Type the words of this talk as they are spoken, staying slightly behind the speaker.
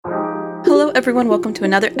everyone, welcome to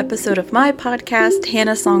another episode of my podcast,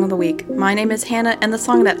 Hannah Song of the Week. My name is Hannah, and the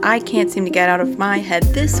song that I can't seem to get out of my head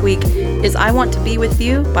this week is I Want to Be With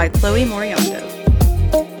You by Chloe Moriando.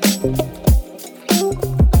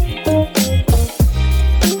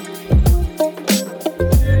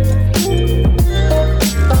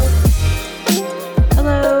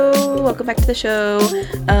 Hello, welcome back to the show.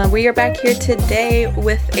 We are back here today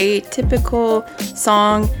with a typical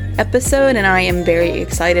song episode, and I am very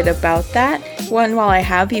excited about that. While I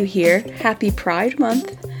have you here, happy Pride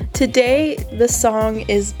Month. Today, the song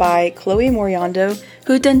is by Chloe Moriando,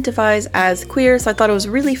 who identifies as queer, so I thought it was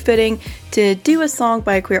really fitting to do a song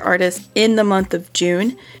by a queer artist in the month of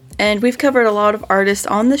June. And we've covered a lot of artists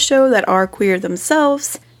on the show that are queer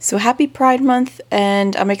themselves, so happy Pride Month,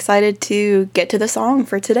 and I'm excited to get to the song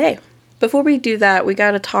for today. Before we do that, we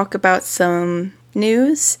gotta talk about some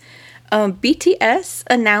news. BTS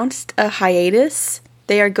announced a hiatus.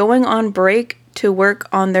 They are going on break to work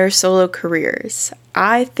on their solo careers.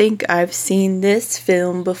 I think I've seen this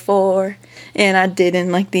film before, and I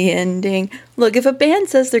didn't like the ending. Look, if a band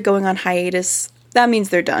says they're going on hiatus, that means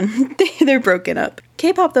they're done. They're broken up.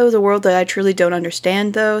 K-pop, though, is a world that I truly don't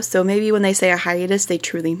understand, though, so maybe when they say a hiatus, they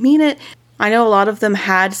truly mean it. I know a lot of them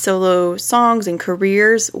had solo songs and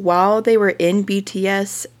careers while they were in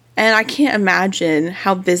BTS, and I can't imagine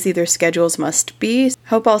how busy their schedules must be.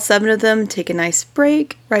 Hope all 7 of them take a nice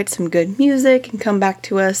break, write some good music, and come back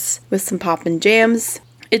to us with some poppin' jams.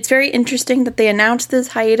 It's very interesting that they announced this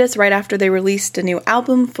hiatus right after they released a new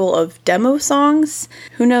album full of demo songs.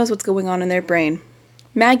 Who knows what's going on in their brain?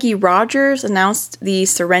 Maggie Rogers announced the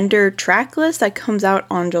Surrender track list that comes out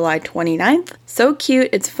on July 29th. So cute,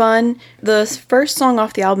 it's fun. The first song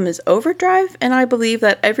off the album is Overdrive, and I believe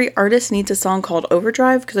that every artist needs a song called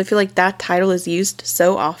Overdrive because I feel like that title is used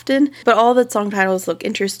so often. But all the song titles look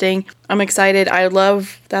interesting. I'm excited. I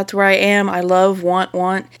love That's Where I Am. I love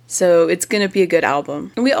Want. So it's gonna be a good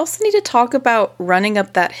album. And we also need to talk about Running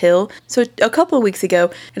Up That Hill. So a couple of weeks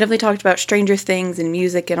ago, I definitely talked about Stranger Things and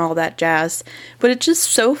music and all that jazz. But it's just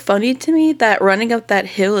so funny to me that Running Up That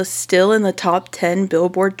Hill is still in the top 10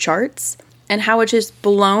 Billboard charts, and how it's just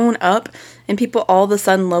blown up and people all of a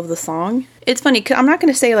sudden love the song. It's funny, 'cause I'm not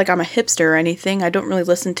going to say like I'm a hipster or anything. I don't really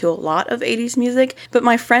listen to a lot of 80s music, but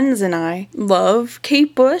my friends and I love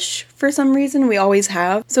Kate Bush for some reason. We always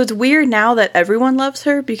have. So it's weird now that everyone loves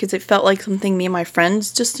her because it felt like something me and my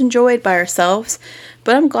friends just enjoyed by ourselves.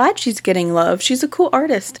 But I'm glad she's getting love. She's a cool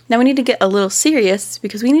artist. Now we need to get a little serious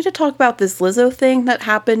because we need to talk about this Lizzo thing that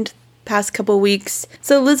happened past couple weeks.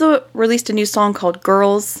 So Lizzo released a new song called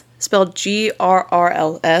Girls, spelled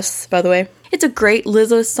Grrls, by the way. It's a great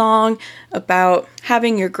Lizzo song about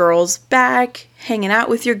having your girls back, hanging out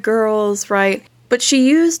with your girls, right? But she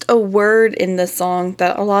used a word in the song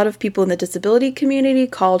that a lot of people in the disability community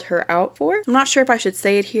called her out for. I'm not sure if I should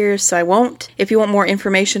say it here, so I won't. If you want more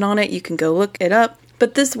information on it, you can go look it up.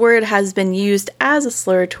 But this word has been used as a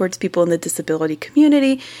slur towards people in the disability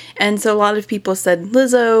community, and so a lot of people said,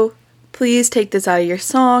 Lizzo, please take this out of your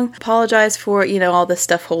song, apologize for, all this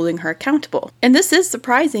stuff holding her accountable. And this is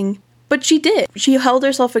surprising, but she did. She held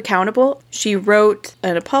herself accountable. She wrote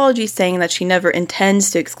an apology saying that she never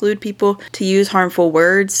intends to exclude people to use harmful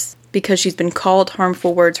words because she's been called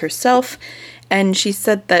harmful words herself. And she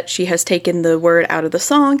said that she has taken the word out of the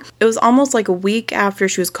song. It was almost like a week after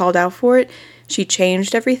she was called out for it. She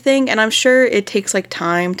changed everything, and I'm sure it takes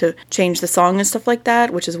time to change the song and stuff like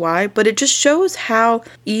that, which is why, but it just shows how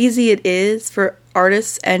easy it is for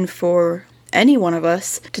artists and for any one of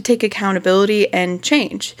us to take accountability and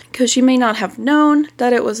change, because she may not have known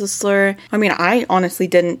that it was a slur. I mean, I honestly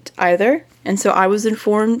didn't either, and so I was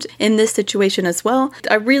informed in this situation as well.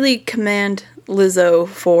 I really commend Lizzo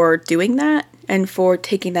for doing that and for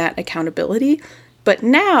taking that accountability. But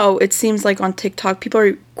now it seems like on TikTok, people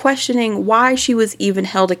are questioning why she was even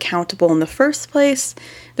held accountable in the first place.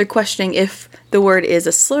 They're questioning if the word is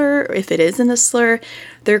a slur, or if it isn't a slur.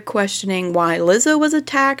 They're questioning why Lizzo was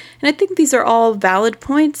attacked. And I think these are all valid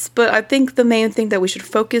points, but I think the main thing that we should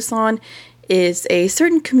focus on is a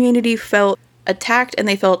certain community felt attacked and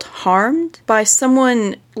they felt harmed by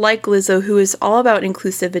someone like Lizzo, who is all about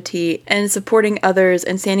inclusivity and supporting others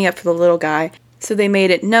and standing up for the little guy. So they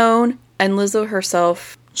made it known, and Lizzo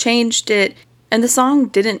herself changed it, and the song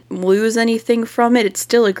didn't lose anything from it. It's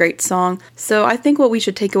still a great song. So I think what we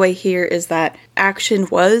should take away here is that action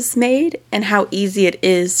was made, and how easy it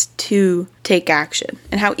is to take action,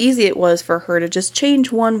 and how easy it was for her to just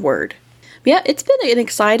change one word. Yeah, it's been an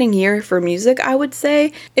exciting year for music, I would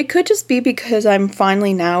say. It could just be because I'm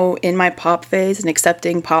finally now in my pop phase and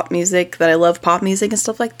accepting pop music, that I love pop music and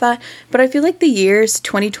stuff like that. But I feel like the years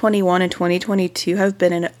 2021 and 2022 have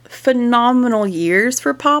been phenomenal years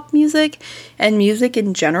for pop music and music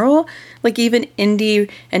in general. Like even indie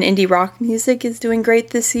and indie rock music is doing great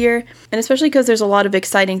this year. And especially because there's a lot of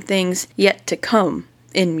exciting things yet to come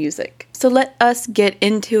in music. So let us get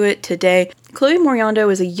into it today. Chloe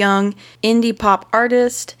Moriondo is a young indie pop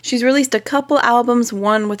artist. She's released a couple albums,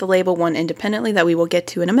 one with a label, one independently, that we will get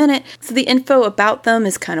to in a minute. So the info about them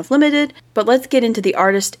is kind of limited, but let's get into the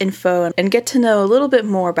artist info and get to know a little bit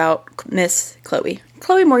more about Miss Chloe.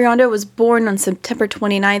 Chloe Moriondo was born on September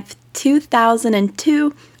 29th,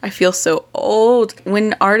 2002. I feel so old.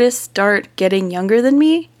 When artists start getting younger than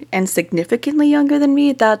me, and significantly younger than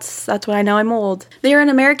me, that's when I know I'm old. They are an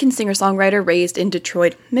American singer-songwriter raised in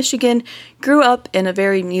Detroit, Michigan, grew up in a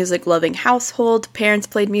very music-loving household. Parents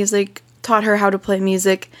played music, taught her how to play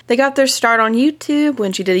music. They got their start on YouTube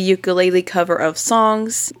when she did a ukulele cover of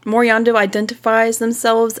songs. Moriondo identifies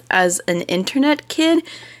themselves as an internet kid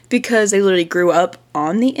because they literally grew up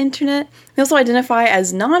on the internet. They also identify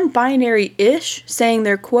as non-binary-ish, saying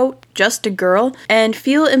they're, quote, just a girl, and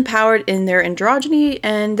feel empowered in their androgyny,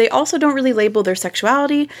 and they also don't really label their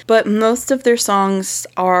sexuality, but most of their songs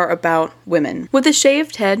are about women. With a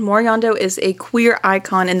shaved head, Moriondo is a queer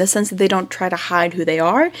icon in the sense that they don't try to hide who they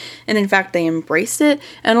are, and in fact they embrace it,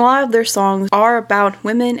 and a lot of their songs are about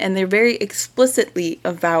women, and they're very explicitly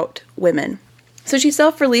about women. So she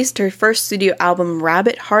self-released her first studio album,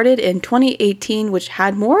 Rabbit Hearted, in 2018, which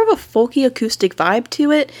had more of a folky acoustic vibe to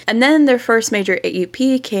it. And then their first major EP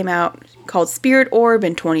came out called Spirit Orb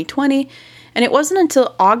in 2020. And it wasn't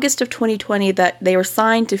until August of 2020 that they were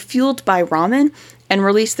signed to Fueled by Ramen and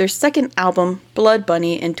released their second album, Blood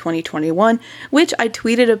Bunny, in 2021, which I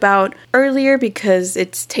tweeted about earlier because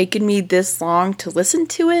it's taken me this long to listen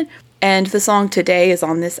to it. And the song Today is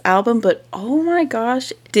on this album, but oh my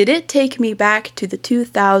gosh, did it take me back to the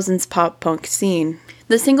 2000s pop punk scene.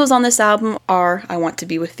 The singles on this album are I Want to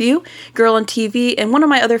Be With You, Girl on TV, and one of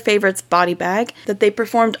my other favorites, Body Bag, that they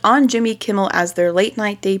performed on Jimmy Kimmel as their late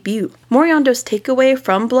night debut. Moriondo's takeaway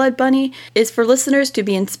from Blood Bunny is for listeners to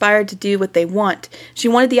be inspired to do what they want. She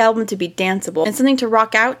wanted the album to be danceable and something to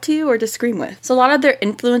rock out to or to scream with. So a lot of their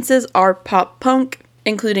influences are pop punk,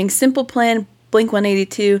 including Simple Plan,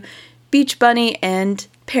 Blink-182, Beach Bunny, and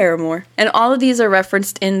Paramore. And all of these are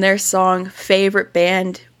referenced in their song Favorite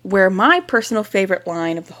Band, where my personal favorite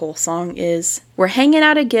line of the whole song is, "We're hanging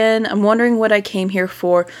out again, I'm wondering what I came here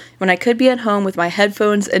for, when I could be at home with my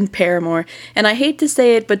headphones and Paramore. And I hate to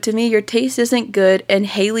say it, but to me your taste isn't good, and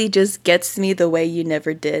Haley just gets me the way you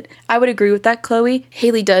never did." I would agree with that, Chloe.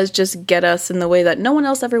 Haley does just get us in the way that no one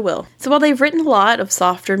else ever will. So while they've written a lot of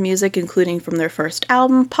softer music, including from their first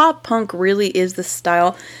album, pop punk really is the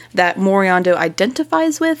style that Moriondo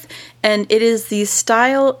identifies with, and it is the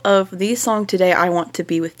style of the song Today, I Want to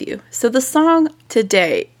Be With You. So the song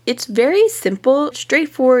Today, it's very simple,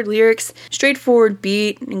 straightforward lyrics, straightforward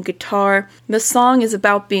beat and guitar. The song is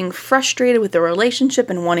about being frustrated with a relationship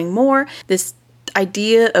and wanting more, this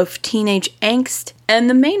idea of teenage angst. And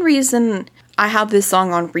the main reason I have this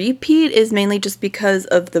song on repeat is mainly just because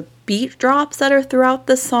of the beat drops that are throughout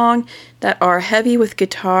the song that are heavy with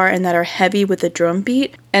guitar and that are heavy with a drum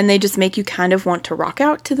beat, and they just make you kind of want to rock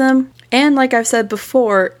out to them. And like I've said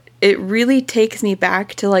before, it really takes me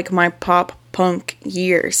back to like my pop punk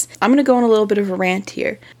years. I'm gonna go on a little bit of a rant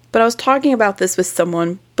here, but I was talking about this with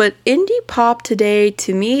someone, but indie pop today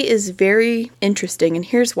to me is very interesting, and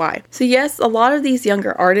here's why. So yes, a lot of these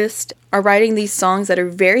younger artists are writing these songs that are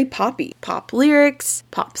very poppy. Pop lyrics,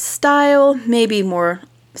 pop style, maybe more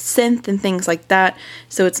synth and things like that,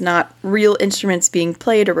 so it's not real instruments being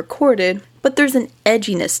played or recorded, but there's an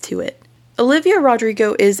edginess to it. Olivia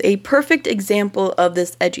Rodrigo is a perfect example of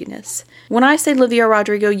this edginess. When I say Olivia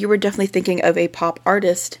Rodrigo, you were definitely thinking of a pop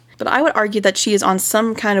artist, but I would argue that she is on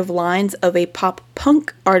some kind of lines of a pop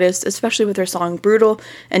punk artist, especially with her song Brutal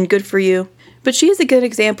and Good For You. But she is a good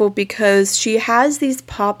example because she has these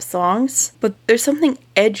pop songs, but there's something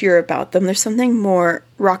edgier about them. There's something more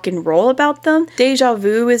rock and roll about them. Deja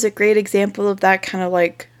Vu is a great example of that kind of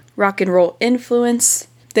like rock and roll influence.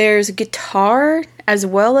 There's guitar as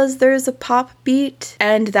well as there's a pop beat,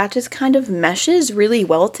 and that just kind of meshes really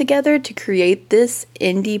well together to create this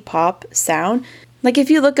indie pop sound. Like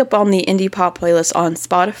if you look up on the indie pop playlist on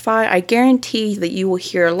Spotify, I guarantee that you will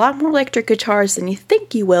hear a lot more electric guitars than you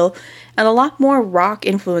think you will, and a lot more rock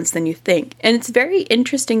influence than you think. And it's very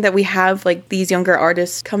interesting that we have like these younger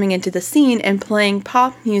artists coming into the scene and playing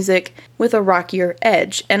pop music with a rockier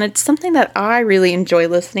edge. And it's something that I really enjoy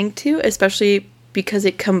listening to, especially because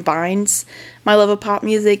it combines my love of pop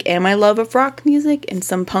music and my love of rock music and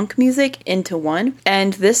some punk music into one.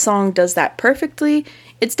 And this song does that perfectly.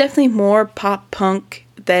 It's definitely more pop punk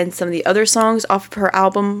than some of the other songs off of her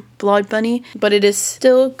album Blood Bunny, but it is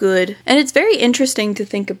still good. And it's very interesting to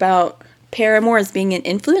think about Paramore as being an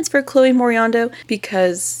influence for Chloe Moriando,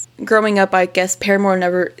 because growing up, I guess Paramore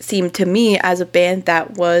never seemed to me as a band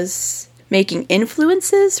that was making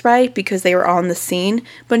influences, right? Because they were on the scene.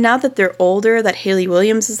 But now that they're older, that Hayley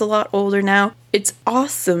Williams is a lot older now, it's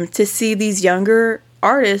awesome to see these younger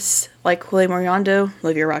artists like Chloe Moriando,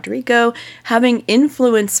 Olivia Rodrigo, having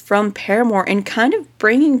influence from Paramore and kind of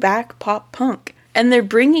bringing back pop punk. And they're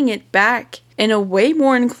bringing it back in a way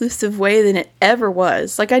more inclusive way than it ever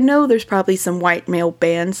was. Like, I know there's probably some white male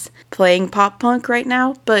bands playing pop punk right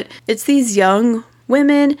now, but it's these young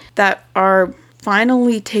women that are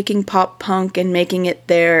finally taking pop punk and making it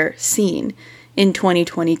their scene in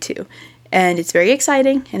 2022. And it's very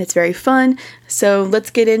exciting and it's very fun. So let's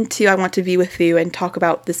get into I Want to Be With You and talk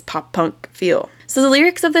about this pop punk feel. So the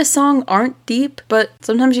lyrics of this song aren't deep, but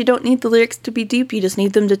sometimes you don't need the lyrics to be deep, you just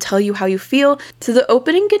need them to tell you how you feel. So the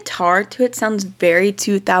opening guitar to it sounds very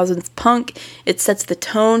 2000s punk. It sets the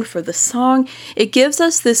tone for the song. It gives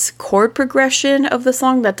us this chord progression of the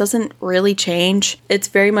song that doesn't really change. It's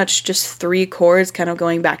very much just 3 chords kind of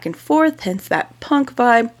going back and forth, hence that punk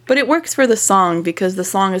vibe. But it works for the song because the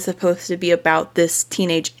song is supposed to be about this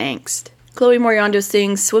teenage angst. Chloe Moriando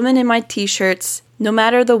sings, "Swimming in my t-shirts, no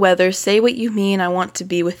matter the weather, say what you mean, I want to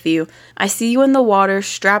be with you. I see you in the water,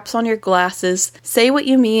 straps on your glasses, say what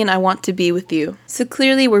you mean, I want to be with you." So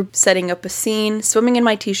clearly we're setting up a scene, swimming in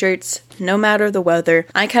my t-shirts, no matter the weather.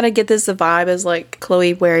 I kind of get this vibe as like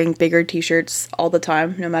Chloe wearing bigger t-shirts all the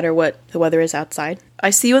time, no matter what the weather is outside.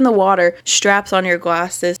 I see you in the water, straps on your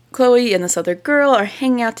glasses. Chloe and this other girl are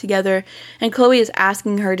hanging out together, and Chloe is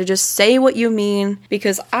asking her to just say what you mean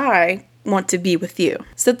because I want to be with you.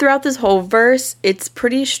 So throughout this whole verse, it's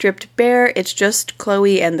pretty stripped bare. It's just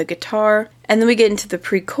Chloe and the guitar. And then we get into the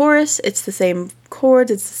pre-chorus. It's the same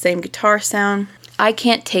chords. It's the same guitar sound. I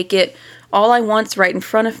can't take it. All I want's right in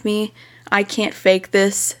front of me. I can't fake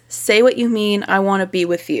this. Say what you mean. I want to be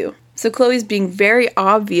with you. So Chloe's being very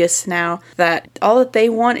obvious now that all that they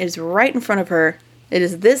want is right in front of her. It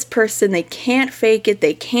is this person. They can't fake it.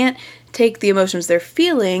 They can't take the emotions they're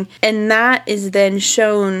feeling, and that is then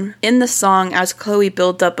shown in the song as Chloe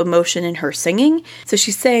builds up emotion in her singing. So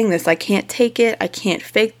she's saying this, I can't take it, I can't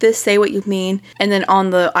fake this, say what you mean. And then on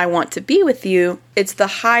the I want to be with you, it's the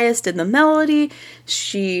highest in the melody,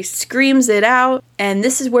 she screams it out, and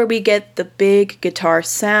this is where we get the big guitar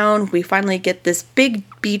sound. We finally get this big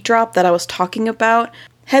beat drop that I was talking about.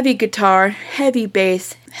 Heavy guitar, heavy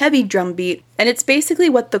bass, heavy drum beat, and it's basically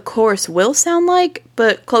what the chorus will sound like,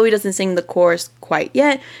 but Chloe doesn't sing the chorus quite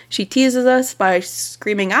yet. She teases us by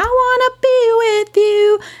screaming, I wanna be with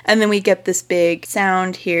you, and then we get this big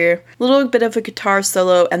sound here, a little bit of a guitar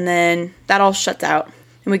solo, and then that all shuts out,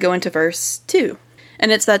 and we go into verse 2.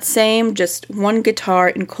 And it's that same, just one guitar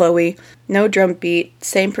in Chloe, no drum beat,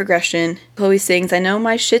 same progression. Chloe sings, I know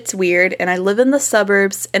my shit's weird, and I live in the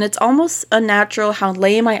suburbs, and it's almost unnatural how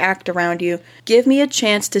lame I act around you. Give me a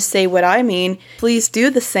chance to say what I mean. Please do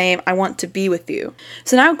the same. I want to be with you.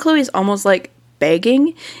 So now Chloe's almost like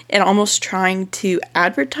begging and almost trying to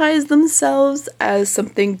advertise themselves as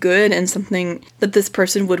something good and something that this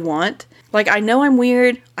person would want. Like, I know I'm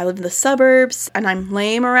weird, I live in the suburbs, and I'm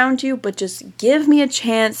lame around you, but just give me a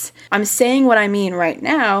chance. I'm saying what I mean right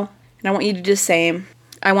now, and I want you to do the same.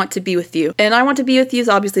 I want to be with you. And I Want to Be With You is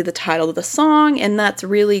obviously the title of the song, and that's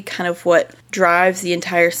really kind of what drives the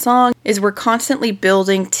entire song, is we're constantly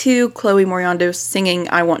building to Chloe Moriando singing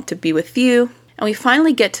I Want to Be With You. And we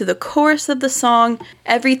finally get to the chorus of the song.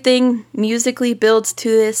 Everything musically builds to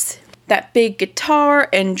this. That big guitar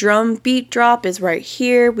and drum beat drop is right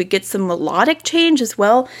here. We get some melodic change as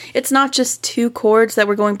well. It's not just 2 chords that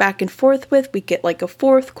we're going back and forth with. We get like a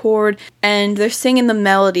 4th chord, and they're singing the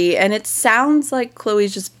melody, and it sounds like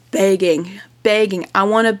Chloe's just begging, I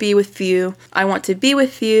want to be with you. I want to be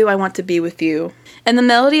with you. I want to be with you. And the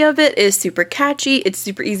melody of it is super catchy. It's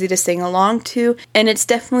super easy to sing along to. And it's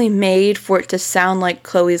definitely made for it to sound like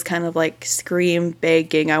Chloe's kind of like scream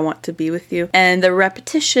begging, I want to be with you. And the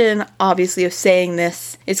repetition, obviously, of saying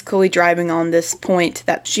this is Chloe driving on this point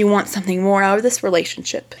that she wants something more out of this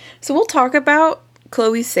relationship. So we'll talk about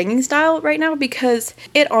Chloe's singing style right now because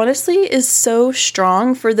it honestly is so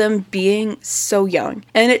strong for them being so young.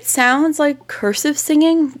 And it sounds like cursive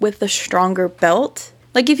singing with a stronger belt.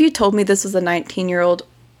 Like if you told me this was a 19-year-old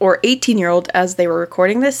or 18-year-old as they were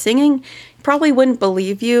recording this singing, probably wouldn't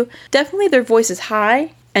believe you. Definitely their voice is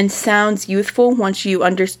high and sounds youthful once you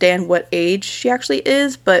understand what age she actually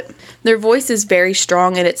is, but their voice is very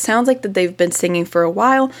strong and it sounds like that they've been singing for a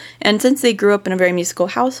while. And since they grew up in a very musical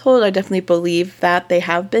household, I definitely believe that they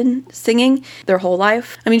have been singing their whole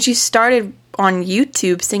life. I mean, she started on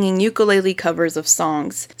YouTube singing ukulele covers of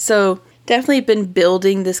songs, so definitely been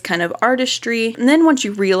building this kind of artistry. And then once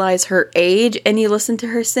you realize her age and you listen to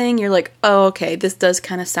her sing, you're like, oh, okay, this does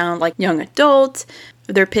kind of sound like young adult.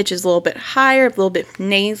 Their pitch is a little bit higher, a little bit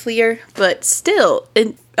nasalier, but still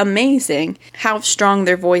amazing how strong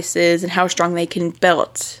their voice is and how strong they can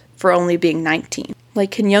belt for only being 19.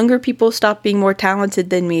 Like, can younger people stop being more talented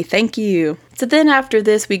than me? Thank you. So then after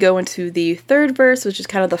this, we go into the third verse, which is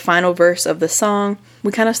kind of the final verse of the song.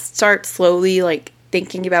 We kind of start slowly, like,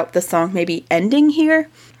 thinking about the song maybe ending here,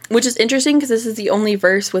 which is interesting because this is the only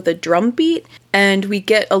verse with a drum beat, and we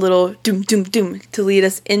get a little doom doom doom to lead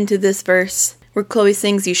us into this verse where Chloe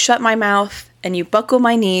sings, "You shut my mouth and you buckle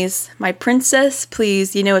my knees. My princess,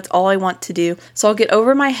 please, you know it's all I want to do. So I'll get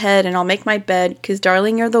over my head and I'll make my bed, 'cause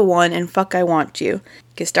darling you're the one and fuck I want you.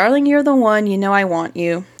 'Cause darling you're the one, you know I want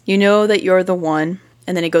you. You know that you're the one."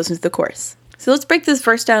 And then it goes into the chorus. So let's break this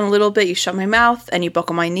verse down a little bit. "You shut my mouth and you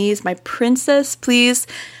buckle my knees. My princess, please."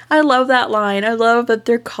 I love that line. I love that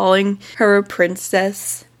they're calling her a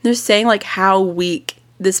princess. They're saying like how weak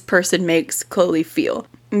this person makes Chloe feel.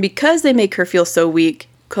 And because they make her feel so weak,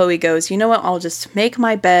 Chloe goes, "You know what, I'll just make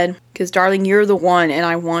my bed, because darling, you're the one and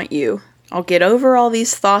I want you. I'll get over all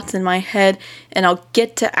these thoughts in my head and I'll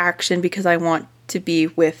get to action because I want to be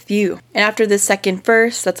with you." And after this second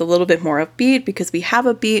verse, that's a little bit more upbeat because we have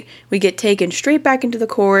a beat, we get taken straight back into the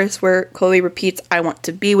chorus where Chloe repeats, "I want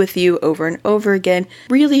to be with you," over and over again,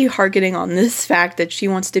 really harkening on this fact that she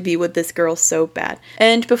wants to be with this girl so bad.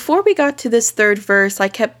 And before we got to this third verse, I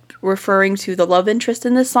kept referring to the love interest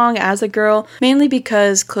in this song as a girl, mainly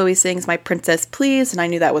because Chloe sings "My princess, please," and I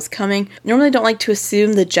knew that was coming. I normally don't like to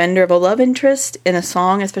assume the gender of a love interest in a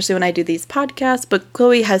song, especially when I do these podcasts, but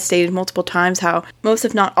Chloe has stated multiple times how most,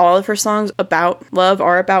 if not all, of her songs about love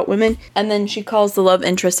are about women, and then she calls the love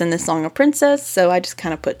interest in this song a princess, so I just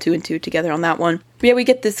kind of put two and two together on that one. But yeah, we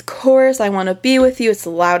get this chorus, "I want to be with you." It's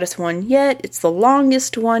the loudest one yet. It's the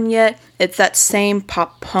longest one yet. It's that same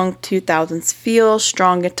pop punk 2000s feel,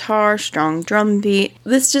 strong guitar, strong drum beat.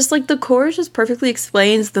 This just like the chorus just perfectly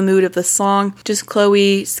explains the mood of the song. Just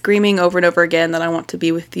Chloe screaming over and over again that I want to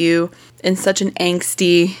be with you in such an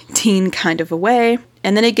angsty teen kind of a way.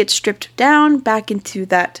 And then it gets stripped down back into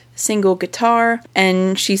that single guitar,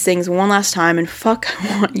 and she sings one last time, and "fuck,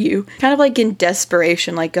 I want you." Kind of like in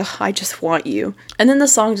desperation, like, "Ugh, I just want you." And then the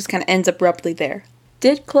song just kind of ends abruptly there.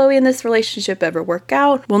 Did Chloe and this relationship ever work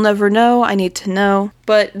out? We'll never know. I need to know.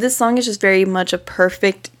 But this song is just very much a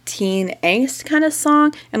perfect teen angst kind of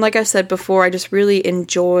song. And like I said before, I just really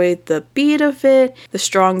enjoy the beat of it, the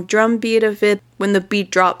strong drum beat of it. When the beat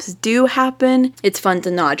drops do happen, it's fun to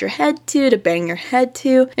nod your head to bang your head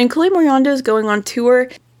to. And Chloe Moriondo is going on tour.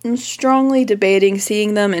 I'm strongly debating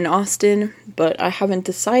seeing them in Austin, but I haven't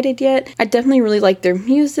decided yet. I definitely really like their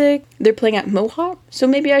music. They're playing at Mohawk, so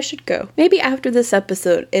maybe I should go. Maybe after this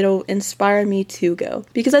episode, it'll inspire me to go,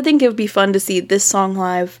 because I think it would be fun to see this song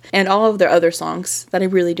live and all of their other songs that I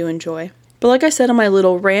really do enjoy. But like I said on my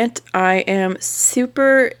little rant, I am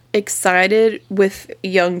super excited with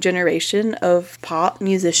young generation of pop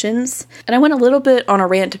musicians. And I went a little bit on a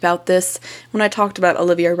rant about this when I talked about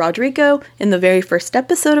Olivia Rodrigo in the very first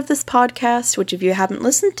episode of this podcast, which if you haven't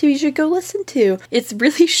listened to, you should go listen to. It's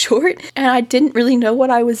really short and I didn't really know what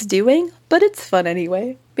I was doing, but it's fun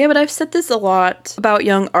anyway. Yeah, but I've said this a lot about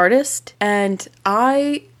young artists, and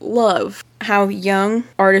I love how young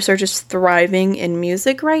artists are just thriving in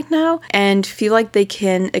music right now and feel like they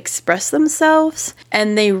can express themselves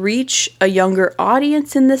and they reach a younger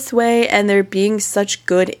audience in this way, and they're being such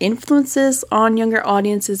good influences on younger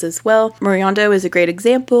audiences as well. Moriondo is a great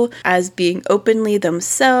example as being openly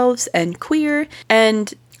themselves and queer,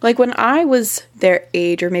 and like when I was their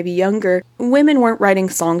age or maybe younger, women weren't writing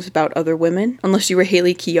songs about other women unless you were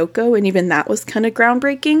Hayley Kiyoko, and even that was kind of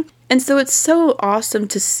groundbreaking. And so it's so awesome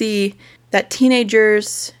to see that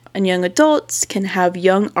teenagers and young adults can have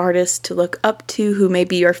young artists to look up to who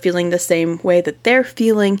maybe are feeling the same way that they're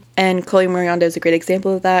feeling. And Chloe Moriondo is a great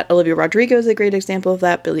example of that. Olivia Rodrigo is a great example of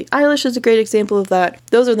that. Billie Eilish is a great example of that.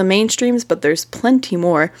 Those are the mainstreams, but there's plenty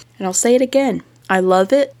more. And I'll say it again. I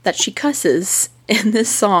love it that she cusses in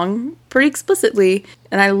this song pretty explicitly.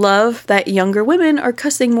 And I love that younger women are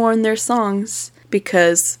cussing more in their songs,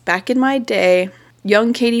 because back in my day,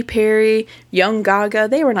 young Katy Perry, young Gaga,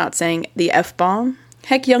 they were not saying the F-bomb.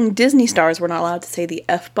 Heck, young Disney stars were not allowed to say the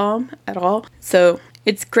F-bomb at all. So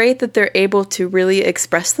it's great that they're able to really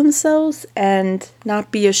express themselves and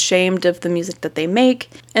not be ashamed of the music that they make.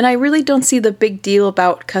 And I really don't see the big deal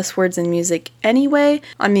about cuss words in music anyway.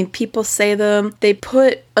 I mean, people say them. They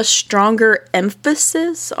put a stronger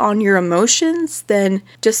emphasis on your emotions than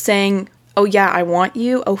just saying, oh yeah, I want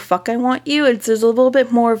you, oh fuck, I want you. There's a little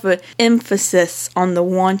bit more of an emphasis on the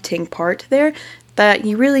wanting part there that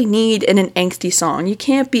you really need in an angsty song. You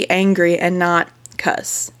can't be angry and not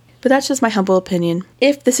cuss. But that's just my humble opinion.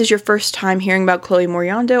 If this is your first time hearing about Chloe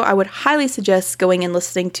Moriando, I would highly suggest going and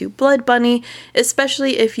listening to Blood Bunny,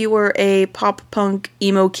 especially if you were a pop punk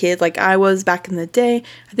emo kid like I was back in the day.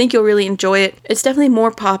 I think you'll really enjoy it. It's definitely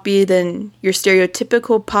more poppy than your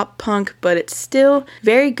stereotypical pop punk, but it's still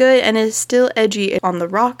very good and is still edgy on the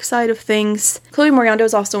rock side of things. Chloe Moriando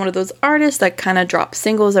is also one of those artists that kind of drop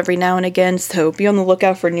singles every now and again, so be on the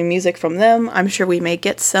lookout for new music from them. I'm sure we may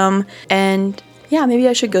get some, and yeah, maybe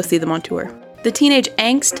I should go see them on tour. The teenage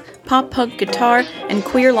angst, pop punk guitar, and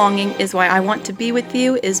queer longing is why I Want to Be With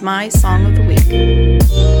You is my song of the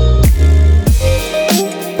week.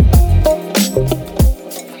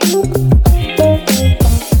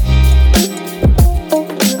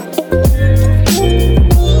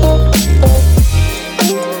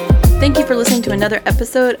 Thank you for listening to another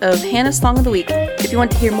episode of Hannah's Song of the Week. If you want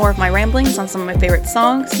to hear more of my ramblings on some of my favorite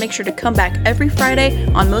songs, make sure to come back every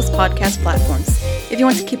Friday on most podcast platforms. If you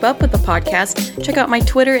want to keep up with the podcast, check out my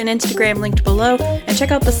Twitter and Instagram linked below, and check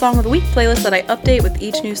out the Song of the Week playlist that I update with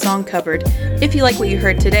each new song covered. If you like what you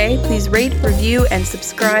heard today, please rate, review, and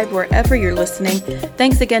subscribe wherever you're listening.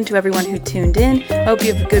 Thanks again to everyone who tuned in. I hope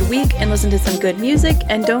you have a good week and listen to some good music,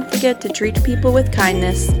 and don't forget to treat people with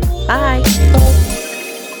kindness. Bye!